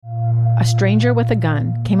a stranger with a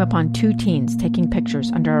gun came upon two teens taking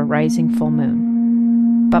pictures under a rising full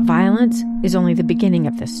moon. But violence is only the beginning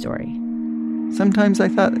of this story. Sometimes I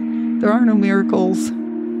thought, there are no miracles.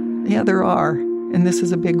 Yeah, there are, and this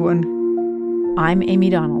is a big one. I'm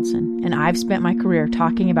Amy Donaldson, and I've spent my career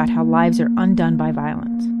talking about how lives are undone by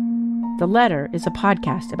violence. The Letter is a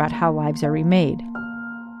podcast about how lives are remade.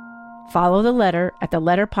 Follow The Letter at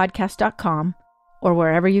theletterpodcast.com or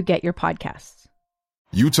wherever you get your podcasts.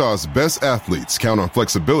 Utah's best athletes count on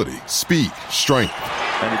flexibility, speed, strength.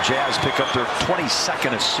 And the Jazz pick up their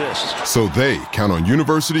 22nd assist. So they count on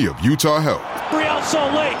University of Utah Health. Real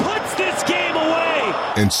Salt Lake puts this game away.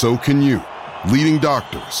 And so can you. Leading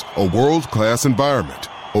doctors, a world-class environment,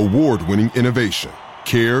 award-winning innovation,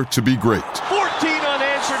 care to be great. 14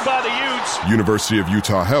 unanswered by the Utes. University of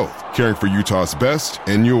Utah Health, caring for Utah's best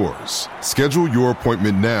and yours. Schedule your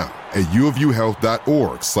appointment now at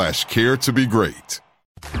uofuhealth.org/care to be great.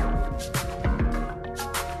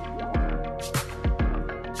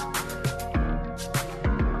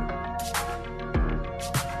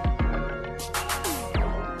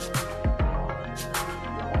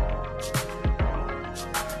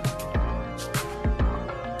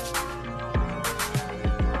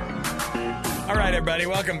 All right, everybody,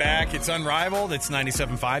 welcome back. It's Unrivaled. It's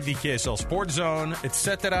 97.5 VKSL Sports Zone,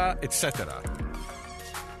 etc., etc.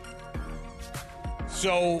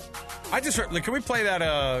 So, I just heard. Can we play that?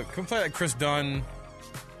 Can we play that Chris Dunn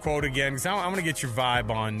quote again? Because I'm going to get your vibe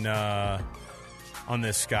on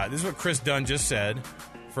this, Scott. This is what Chris Dunn just said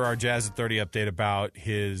for our Jazz at 30 update about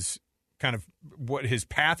his kind of what his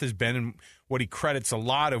path has been and what he credits a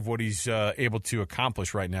lot of what he's able to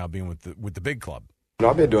accomplish right now, being with the big club.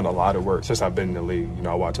 I've been doing a lot of work since I've been in the league.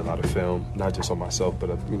 I watch a lot of film, not just on myself, but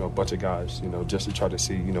a bunch of guys, just to try to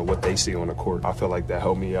see, what they see on the court. I feel like that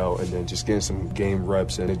helped me out. And then just getting some game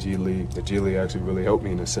reps in the G League. The G League actually really helped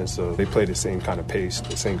me in the sense of they play the same kind of pace,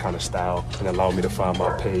 the same kind of style, and allowed me to find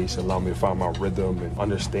my pace, allowed me to find my rhythm and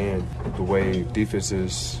understand the way defense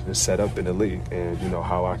is set up in the league and,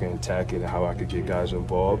 how I can attack it and how I can get guys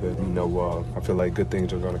involved. And, I feel like good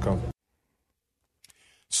things are going to come.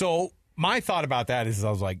 So, my thought about that is I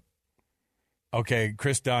was like, okay,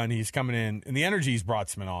 Chris Dunn, he's coming in, and the energy he's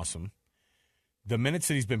brought's been awesome. The minutes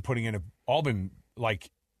that he's been putting in have all been,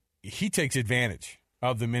 like, he takes advantage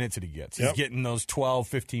of the minutes that he gets. He's getting those 12,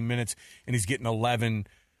 15 minutes, and he's getting 11,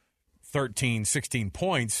 13, 16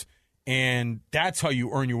 points, and that's how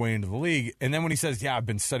you earn your way into the league. And then when he says, I've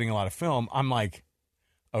been studying a lot of film, I'm like,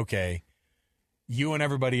 okay, you and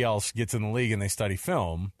everybody else gets in the league and they study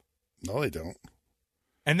film. No, they don't.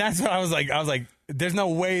 And that's what I was like, there's no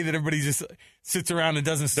way that everybody just sits around and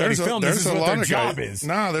doesn't study film. This is what their job is.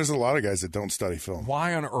 No, there's a lot of guys that don't study film.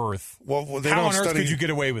 Why on earth? Well, how on earth could you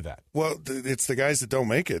get away with that? Well, it's the guys that don't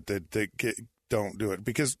make it that don't do it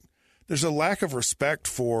because there's a lack of respect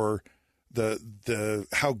for the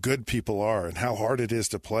how good people are and how hard it is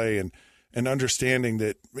to play and understanding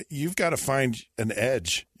that you've got to find an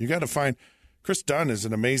edge. You got to find. Chris Dunn is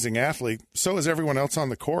an amazing athlete. So is everyone else on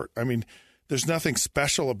the court. I mean, there's nothing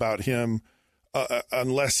special about him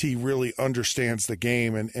unless he really understands the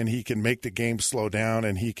game and he can make the game slow down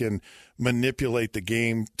and he can manipulate the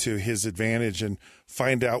game to his advantage and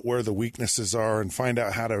find out where the weaknesses are and find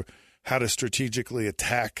out how to strategically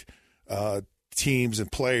attack teams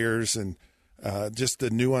and players and just the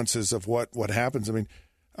nuances of what happens. I mean,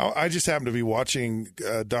 I just happened to be watching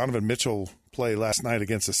Donovan Mitchell play last night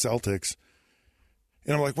against the Celtics.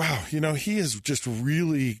 And I'm like, wow, he has just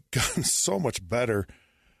really gotten so much better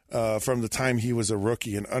from the time he was a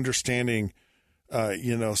rookie and understanding,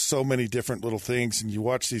 so many different little things. And you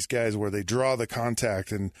watch these guys where they draw the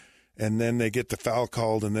contact and then they get the foul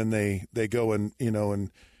called and then they go and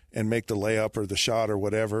make the layup or the shot or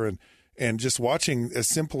whatever. And just watching as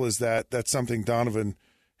simple as that, that's something Donovan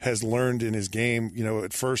has learned in his game.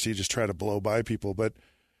 At first he just tried to blow by people. But,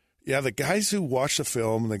 yeah, the guys who watch the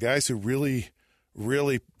film and the guys who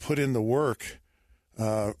really put in the work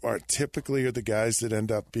are typically the guys that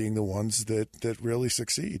end up being the ones that really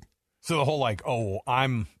succeed. So the whole it's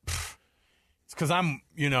because I'm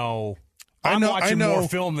watching more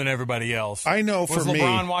film than everybody else. I know Was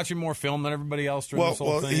LeBron watching more film than everybody else during this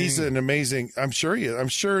whole thing? He's an amazing. I'm sure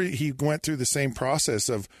he went through the same process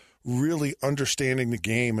of really understanding the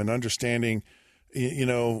game and understanding.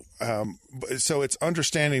 So it's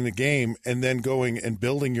understanding the game and then going and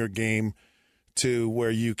building your game to where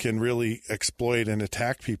you can really exploit and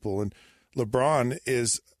attack people. And LeBron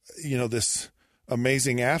is, this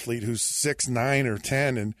amazing athlete who's 6'9" or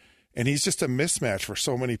 10, and he's just a mismatch for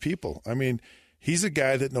so many people. I mean, he's a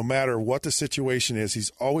guy that no matter what the situation is, he's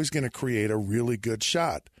always going to create a really good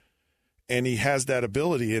shot. and he has that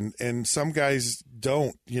ability, and some guys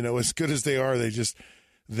don't. As good as they are,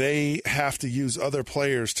 they have to use other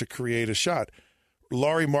players to create a shot.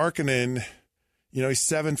 Lauri Markkanen, he's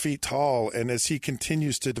 7 feet tall, and as he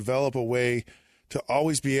continues to develop a way to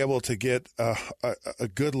always be able to get a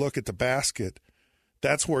good look at the basket,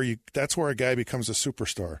 that's where a guy becomes a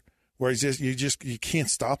superstar. Where you can't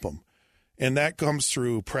stop him, and that comes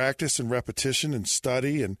through practice and repetition and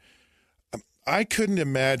study. And I couldn't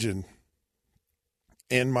imagine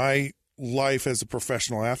in my life as a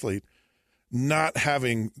professional athlete not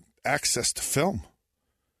having access to film.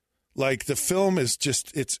 Like, the film is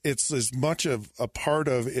just it's as much of a part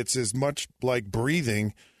of, it's as much like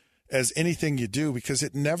breathing as anything you do, because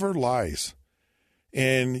it never lies.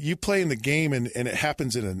 And you play in the game, and it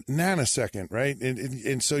happens in a nanosecond, right?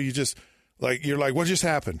 And so you just, you're like, what just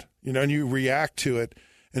happened? And you react to it,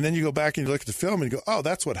 and then you go back and you look at the film and you go, oh,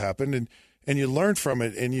 that's what happened, and you learn from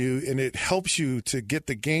it, and it helps you to get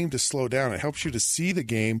the game to slow down. It helps you to see the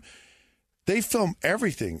game. They film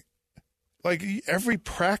everything, like every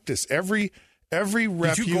practice, every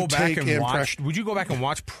rep you take in practice. Would you go back and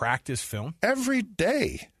watch practice film every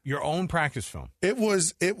day? Your own practice film.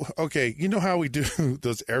 Okay. You know how we do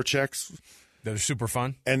those air checks? That are super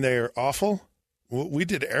fun, and they're awful. Well, we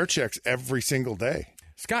did air checks every single day.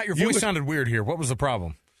 Scott, your voice sounded weird here. What was the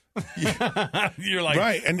problem? You're like,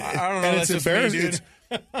 right, and I don't know. And it's embarrassing.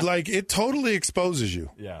 It totally exposes you.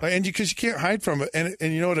 Yeah, and because you can't hide from it,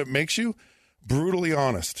 and you know what it makes you? Brutally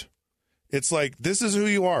honest. It's like, this is who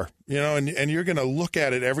you are, and you're going to look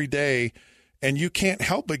at it every day, and you can't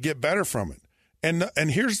help but get better from it.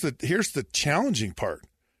 And here's the challenging part.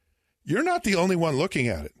 You're not the only one looking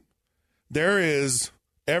at it. There is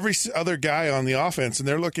every other guy on the offense, and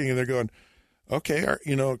they're looking and they're going, okay,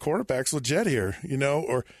 quarterback's legit here,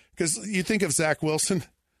 or because you think of Zach Wilson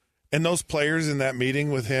and those players in that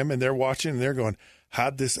meeting with him, and they're watching and they're going,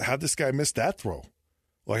 how'd this guy miss that throw?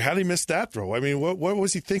 Like, how did he miss that throw? I mean, what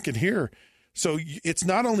was he thinking here? So it's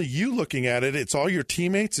not only you looking at it, it's all your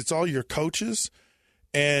teammates, it's all your coaches.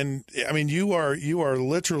 And I mean, you are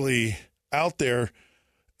literally out there,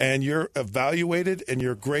 and you're evaluated and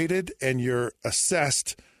you're graded and you're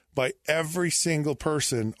assessed by every single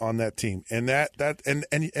person on that team. And and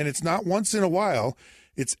it's not once in a while,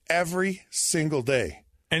 it's every single day.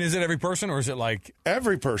 And is it every person, or is it like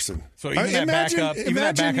every person? So even that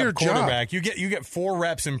backup your quarterback, job. you get 4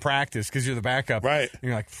 reps in practice because you're the backup, right? And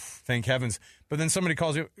you're like, thank heavens. But then somebody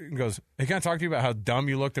calls you and goes, "Hey, can I talk to you about how dumb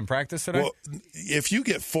you looked in practice today?" Well, if you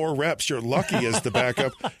get 4 reps, you're lucky as the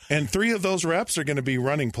backup, and 3 of those reps are going to be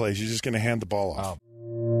running plays. You're just going to hand the ball off.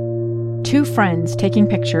 Oh. 2 friends taking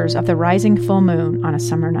pictures of the rising full moon on a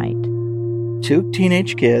summer night. 2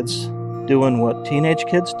 teenage kids doing what teenage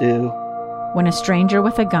kids do. When a stranger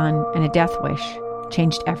with a gun and a death wish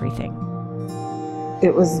changed everything.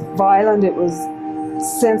 It was violent, it was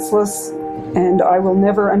senseless, and I will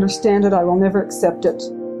never understand it, I will never accept it.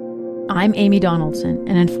 I'm Amy Donaldson,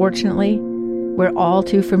 and unfortunately, we're all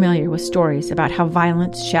too familiar with stories about how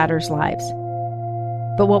violence shatters lives.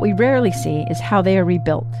 But what we rarely see is how they are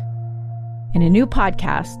rebuilt. In a new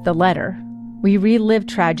podcast, The Letter, we relive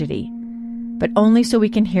tragedy, but only so we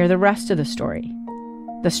can hear the rest of the story.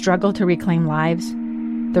 The struggle to reclaim lives,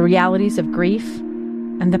 the realities of grief,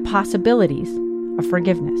 and the possibilities of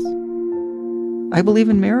forgiveness. I believe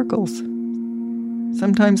in miracles.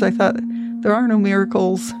 Sometimes I thought, there are no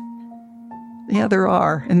miracles. Yeah, there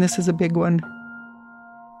are, and this is a big one.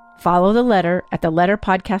 Follow The Letter at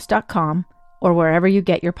theletterpodcast.com or wherever you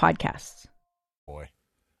get your podcasts. Boy.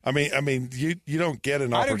 I mean, you don't get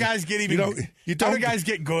an opportunity. How do guys get even? How do guys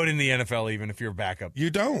get good in the NFL even if you're a backup?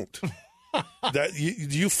 You don't. That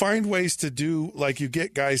you find ways to do, like, you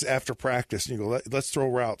get guys after practice and you go, let's throw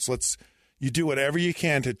routes. You do whatever you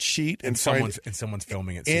can to cheat and someone's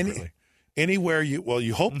filming it secretly. Anywhere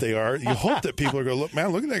you hope they are. You hope that people are going,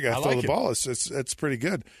 look at that guy throw the ball. It's pretty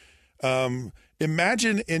good.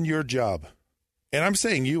 Imagine in your job, and I'm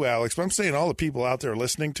saying you, Alex, but I'm saying all the people out there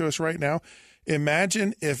listening to us right now.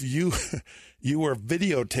 Imagine if you were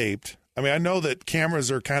videotaped. I mean, I know that cameras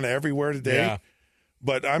are kind of everywhere today. Yeah.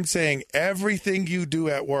 But I'm saying everything you do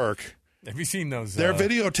at work, have you seen those? They're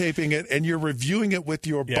videotaping it, and you're reviing it with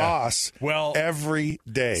your boss every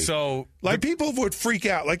day. So, people would freak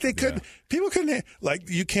out. Like, people couldn't, like,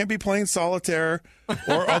 you can't be playing solitaire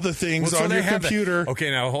or other things on your computer. Okay,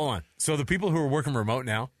 now hold on. So the people who are working remote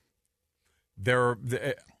now,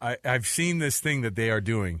 I've seen this thing that they are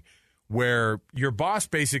doing where your boss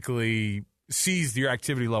basically sees your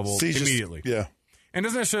activity level immediately. And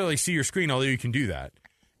doesn't necessarily see your screen, although you can do that.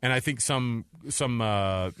 And I think some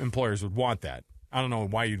employers would want that. I don't know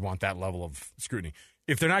why you'd want that level of scrutiny.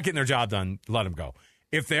 if they're not getting their job done, let them go.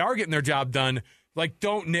 If they are getting their job done, like,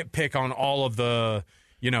 don't nitpick on all of the,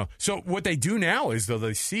 So what they do now is, though,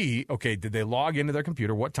 they see, okay, did they log into their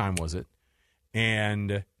computer? What time was it?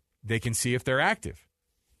 And they can see if they're active.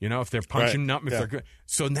 If they're punching up, if they're good.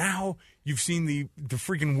 So now you've seen the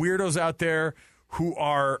freaking weirdos out there who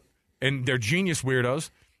are, and they're genius weirdos,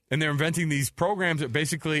 and they're inventing these programs that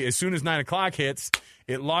basically, as soon as 9 o'clock hits,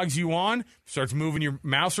 it logs you on, starts moving your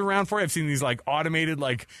mouse around for you. I've seen these like automated,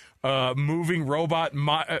 like moving robot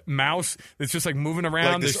mouse that's just like moving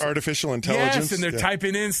around. Like this artificial intelligence? Yes, and they're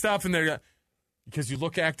typing in stuff, and they're, because you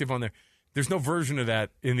look active on there. There's no version of that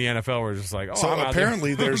in the NFL where it's just like, oh, so I'm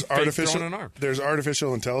apparently out there. there's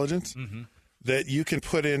artificial intelligence that you can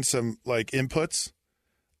put in some like inputs,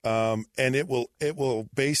 and it will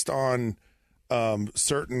based on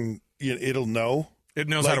certain, it'll know. It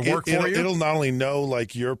knows how to work for you. It'll not only know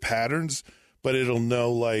like your patterns, but it'll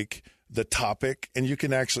know like the topic, and you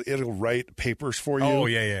can actually, it'll write papers for you. Oh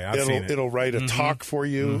yeah, I've seen it. It'll write a talk for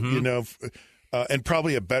you, and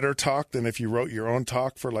probably a better talk than if you wrote your own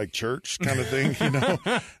talk for like church kind of thing.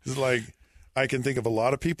 It's like, I can think of a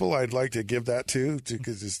lot of people I'd like to give that to,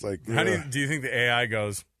 because it's like. How do you think the AI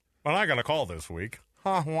goes? Well, I got a call this week.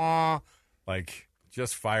 Like,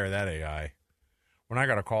 just fire that AI. When I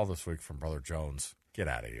got a call this week from Brother Jones, get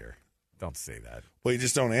out of here. Don't say that. Well, you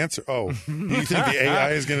just don't answer. Oh, you think the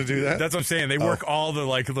AI is going to do that? That's what I'm saying. They work all the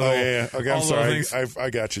like little. Oh, yeah. Okay, I'm sorry. Things.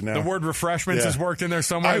 I got you now. The word refreshments is worked in there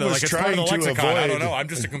somewhere. I was like, it's trying part of the to lexicon. avoid. I don't know. I'm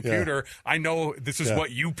just a computer. I know this is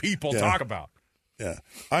what you people talk about. Yeah.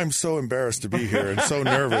 I'm so embarrassed to be here and so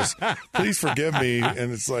nervous. Please forgive me.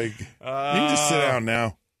 And it's like, you can just sit down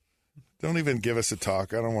now. Don't even give us a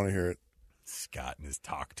talk. I don't want to hear it. Scott and his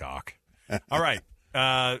talk. All right.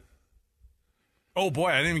 Oh boy,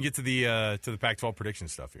 I didn't even get to the Pac-12 prediction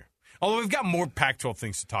stuff here. Although we've got more Pac-12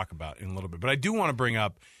 things to talk about in a little bit, but I do want to bring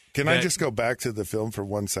up. Can I just go back to the film for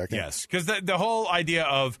 1 second? Yes, because the whole idea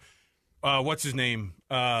of what's his name,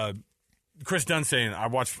 Chris Dunn saying I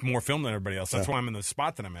watched more film than everybody else. That's why I'm in the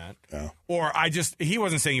spot that I'm at. Yeah. Or he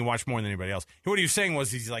wasn't saying he watched more than anybody else. What he was saying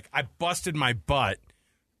was he's like, I busted my butt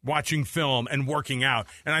watching film and working out,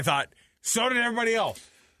 and I thought so did everybody else.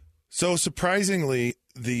 So surprisingly,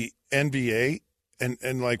 the NBA.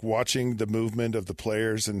 And like watching the movement of the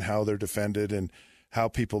players and how they're defended and how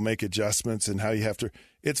people make adjustments and how you have to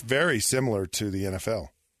 – it's very similar to the NFL.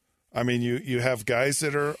 I mean, you have guys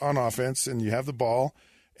that are on offense and you have the ball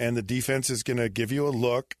and the defense is going to give you a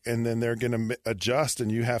look and then they're going to adjust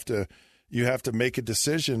and you have to make a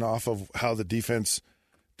decision off of how the defense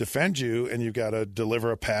defends you and you've got to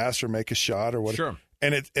deliver a pass or make a shot or whatever. Sure.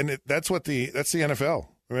 And that's the NFL.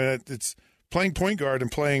 I mean, it's playing point guard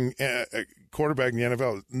and playing quarterback in the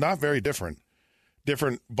NFL, not very different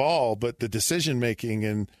ball, but the decision making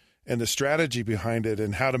and the strategy behind it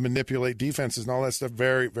and how to manipulate defenses and all that stuff,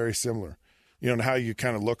 very, very similar. And how you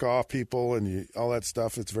kind of look off people and all that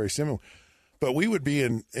stuff, it's very similar. But we would be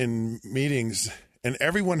in meetings and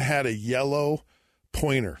everyone had a yellow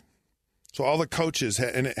pointer. So all the coaches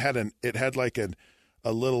had, and it had like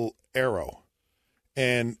a little arrow.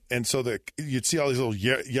 And so you'd see all these little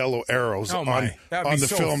yellow arrows on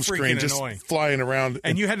the film screen just flying around.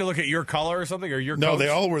 And you had to look at your color or something, or your No, coach? they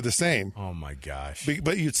all were the same. Oh, my gosh.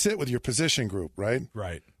 But you'd sit with your position group, right?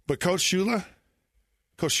 Right. But Coach Shula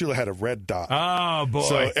had a red dot. Oh, boy.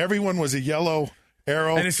 So everyone was a yellow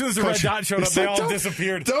arrow. And as soon as the red dot showed up, they all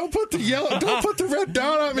disappeared. Don't put the red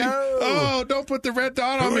dot on me. No. Oh, don't put the red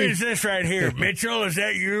dot on me. Who is this right here? Mitchell, is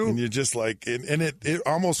that you? And you just like, and it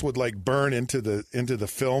almost would like burn into the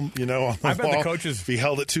film, on the wall. I bet the coaches, if you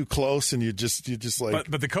held it too close and you just like.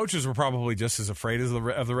 But the coaches were probably just as afraid of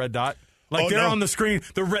the red dot. Like they're on the screen,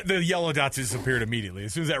 the yellow dots disappeared immediately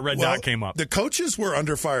as soon as that red dot came up. The coaches were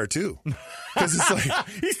under fire too, because it's like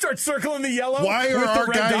he starts circling the yellow. Why are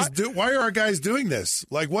our guys doing this?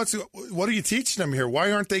 Like, what are you teaching them here?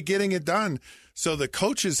 Why aren't they getting it done? So the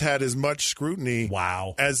coaches had as much scrutiny,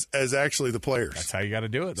 as actually the players. That's how you got to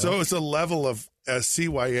do it, though. So it's a level of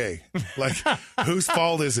CYA. Like, whose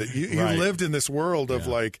fault is it? You lived in this world of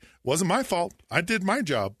like, wasn't my fault. I did my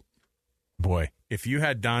job. Boy. If you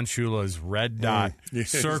had Don Shula's red dot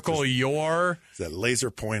circle your that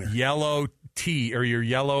laser pointer yellow T or your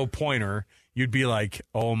yellow pointer, you'd be like,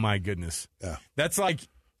 oh my goodness. Yeah. That's like,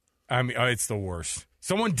 I mean, it's the worst.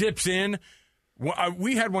 Someone dips in.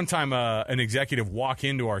 We had one time an executive walk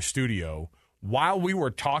into our studio while we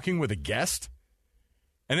were talking with a guest,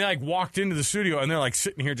 and they like walked into the studio and they're like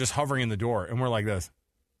sitting here just hovering in the door, and we're like this.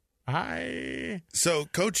 Hi. So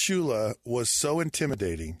Coach Shula was so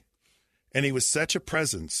intimidating. And he was such a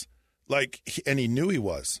presence, and he knew he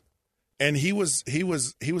was. And he was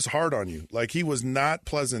hard on you. Like, he was not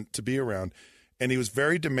pleasant to be around, and he was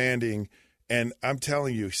very demanding. And I'm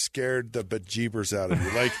telling you, scared the bejeebers out of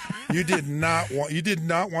you. Like, you did not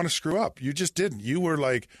want to screw up. You just didn't. You were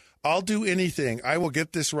like, I'll do anything. I will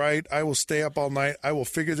get this right. I will stay up all night. I will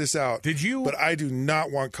figure this out. Did you? But I do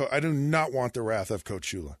not want the wrath of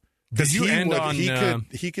Coach Shula. Did you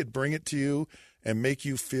He could bring it to you and make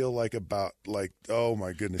you feel like, oh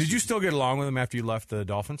my goodness. Did you still get along with him after you left the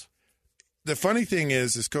Dolphins? The funny thing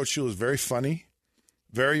is Coach Shula is very funny,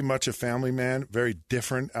 very much a family man, very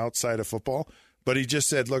different outside of football. But he just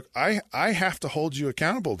said, look, I have to hold you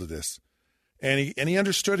accountable to this. And he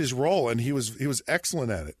understood his role, and he was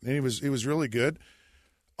excellent at it. And he was really good.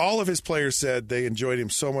 All of his players said they enjoyed him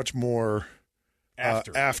so much more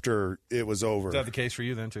after it was over. Is that the case for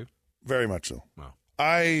you then too? Very much so. Wow.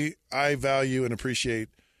 I value and appreciate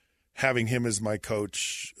having him as my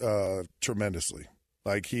coach tremendously.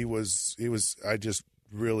 Like, he was. I just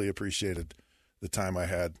really appreciated the time I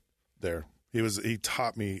had there. He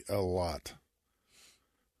taught me a lot.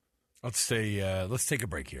 Let's take a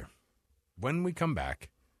break here. When we come back,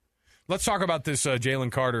 let's talk about this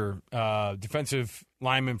Jalen Carter, defensive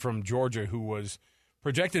lineman from Georgia, who was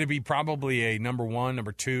projected to be probably a number 1,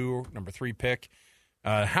 number 2, number 3 pick.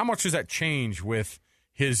 How much does that change with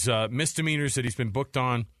his misdemeanors that he's been booked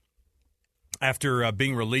on after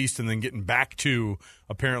being released and then getting back to,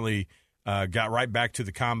 apparently got right back to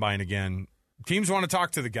the combine again? Teams want to talk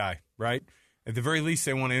to the guy, right? At the very least,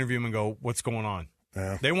 they want to interview him and go, what's going on?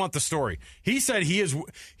 Yeah. They want the story. He said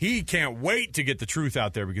he can't wait to get the truth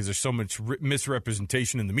out there because there's so much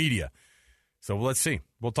misrepresentation in the media. So let's see.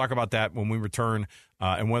 We'll talk about that when we return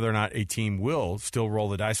and whether or not a team will still roll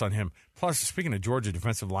the dice on him. Plus, speaking of Georgia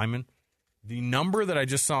defensive linemen, the number that I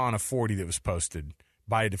just saw on a 40 that was posted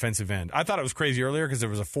by a defensive end, I thought it was crazy earlier because there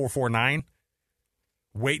was a 449.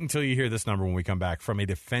 Wait until you hear this number when we come back from a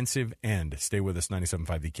defensive end. Stay with us,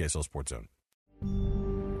 97.5 the KSL Sports Zone.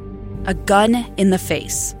 A gun in the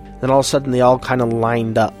face. Then all of a sudden, they all kind of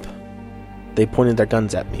lined up. They pointed their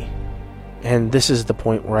guns at me. And this is the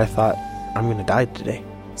point where I thought, I'm going to die today.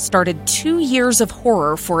 Started 2 years of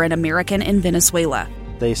horror for an American in Venezuela.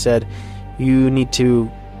 They said, you need to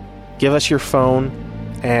give us your phone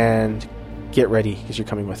and get ready because you're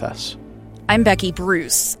coming with us. I'm Becky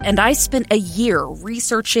Bruce, and I spent a year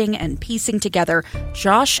researching and piecing together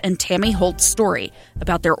Josh and Tammy Holt's story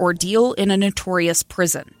about their ordeal in a notorious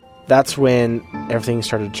prison. That's when everything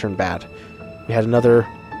started to turn bad. We had another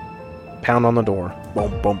pound on the door.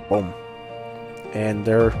 Boom, boom, boom. And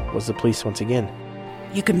there was the police once again.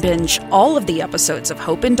 You can binge all of the episodes of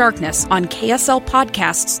Hope in Darkness on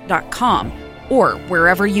KSLPodcasts.com or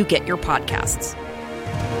wherever you get your podcasts.